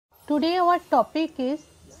Today our topic is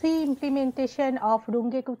C implementation of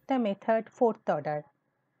Runge Kutta method 4th order.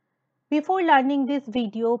 Before learning this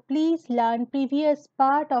video, please learn previous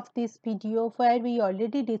part of this video where we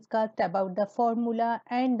already discussed about the formula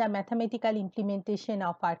and the mathematical implementation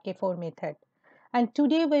of RK4 method. And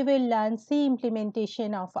today we will learn C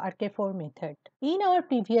implementation of RK4 method. In our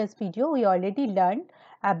previous video, we already learned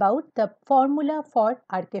about the formula for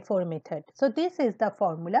RK4 method. So this is the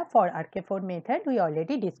formula for RK4 method we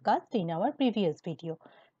already discussed in our previous video.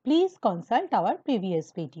 Please consult our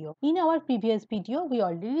previous video. In our previous video, we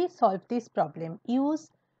already solved this problem. Use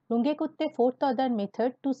Runge Kutta 4th order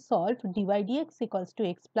method to solve dy dx equals to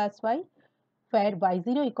x plus y, where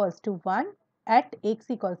y0 equals to 1 at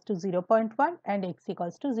x equals to 0.1 and x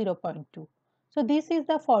equals to 0.2. So this is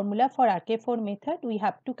the formula for RK4 method. We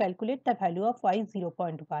have to calculate the value of y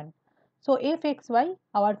 0.1. So fxy,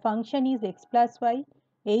 our function is x plus y,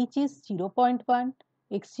 h is 0.1,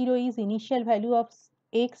 x0 is initial value of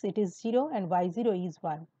x, it is 0 and y0 is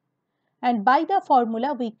 1. And by the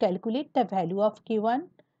formula we calculate the value of k1,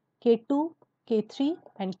 k2, k3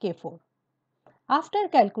 and k4. After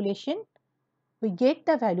calculation we get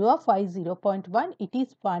the value of y 0.1, it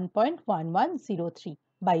is 1.1103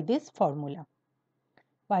 by this formula.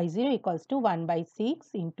 Y0 equals to 1 by 6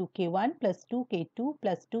 into k1 plus 2 k2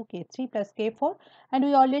 plus 2 k3 plus k4, and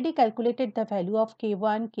we already calculated the value of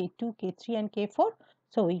k1, k2, k3 and k4,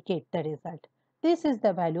 so we get the result. This is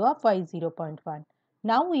the value of y 0.1.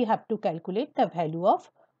 Now we have to calculate the value of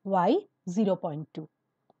y 0.2.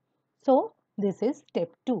 So this is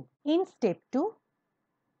step 2. In step 2,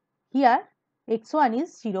 here x1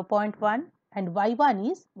 is 0.1 and y1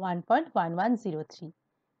 is 1.1103.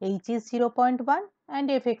 H is 0.1 and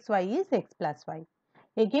fxy is x plus y.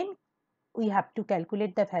 Again, we have to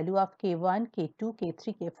calculate the value of k1, k2,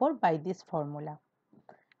 k3, k4 by this formula.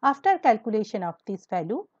 After calculation of this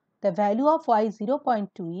value, the value of y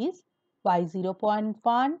 0.2 is y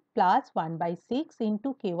 0.1 plus 1 by 6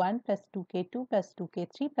 into k1 plus 2k2 plus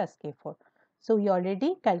 2k3 plus k4. So we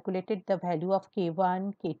already calculated the value of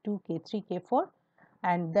k1, k2, k3, k4,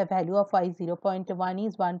 and the value of y 0.1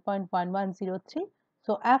 is 1.1103.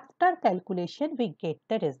 So after calculation we get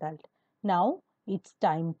the result. Now it's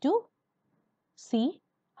time to see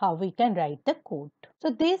how we can write the code. So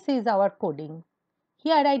this is our coding.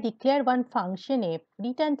 Here I declare one function f,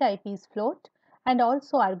 return type is float and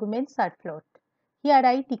also arguments are float. Here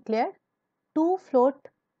I declare two float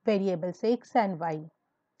variables x and y.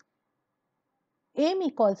 M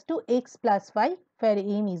equals to x plus y, where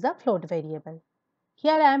m is a float variable.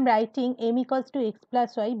 Here I am writing m equals to x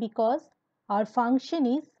plus y because our function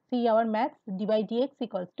is, see our maths, dy dx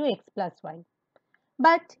equals to x plus y.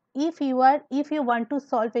 But if you want to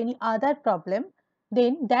solve any other problem,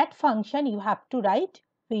 then that function you have to write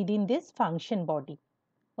within this function body.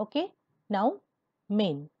 Okay. Now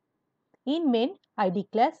main. In main I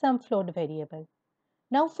declare some float variable.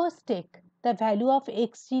 Now first take the value of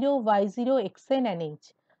x0, y0, xn and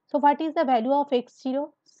h. So what is the value of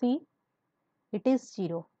x0? See, it is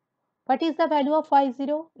 0. What is the value of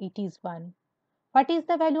y0? It is 1. What is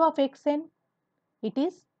the value of xn? It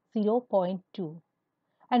is 0.2.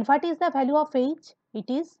 And what is the value of h? It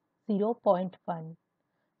is 0.1.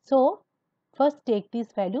 So first take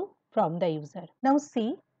this value from the user. Now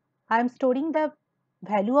see, I am storing the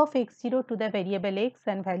value of x0 to the variable x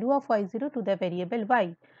and value of y0 to the variable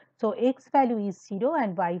y. So x value is 0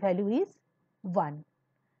 and y value is 1.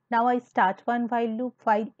 Now I start one while loop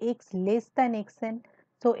while x less than xn.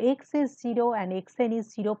 So x is 0 and xn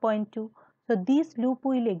is 0.2. So this loop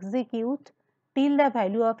will execute till the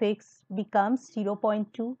value of x becomes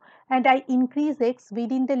 0.2 and I increase x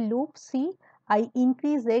within the loop. See, I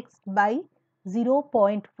increase x by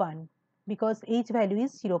 0.1 because each value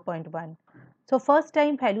is 0.1. So first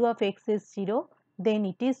time value of x is 0, then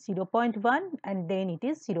it is 0.1 and then it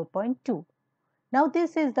is 0.2. Now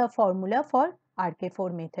this is the formula for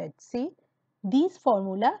RK4 method. See, this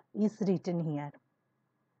formula is written here.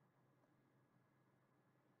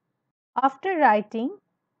 After writing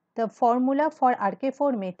the formula for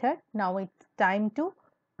RK4 method, now it's time to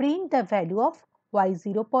print the value of y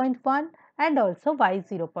 0.1 and also y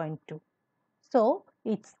 0.2. So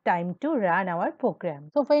it's time to run our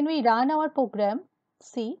program. So when we run our program,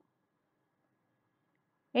 see,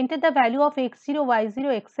 enter the value of x0,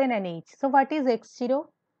 y0, xn and h. So what is x0?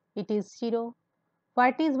 It is 0.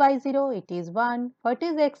 What is y0? It is 1. What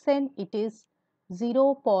is xn? It is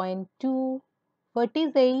 0.2. What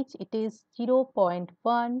is h? It is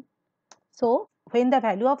 0.1. So when the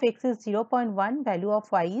value of x is 0.1, value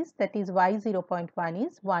of y is, that is y 0.1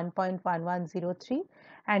 is 1.1103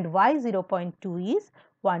 and y 0.2 is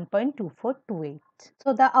 1.2428.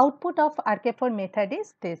 So the output of RK4 method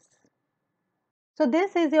is this. So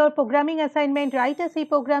this is your programming assignment. Write a C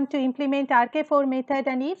program to implement RK4 method,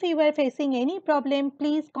 and if you are facing any problem,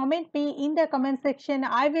 please comment me in the comment section.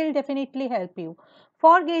 I will definitely help you.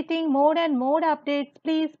 For getting more and more updates,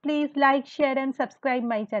 please like, share and subscribe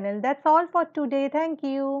my channel. That's all for today. Thank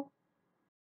you.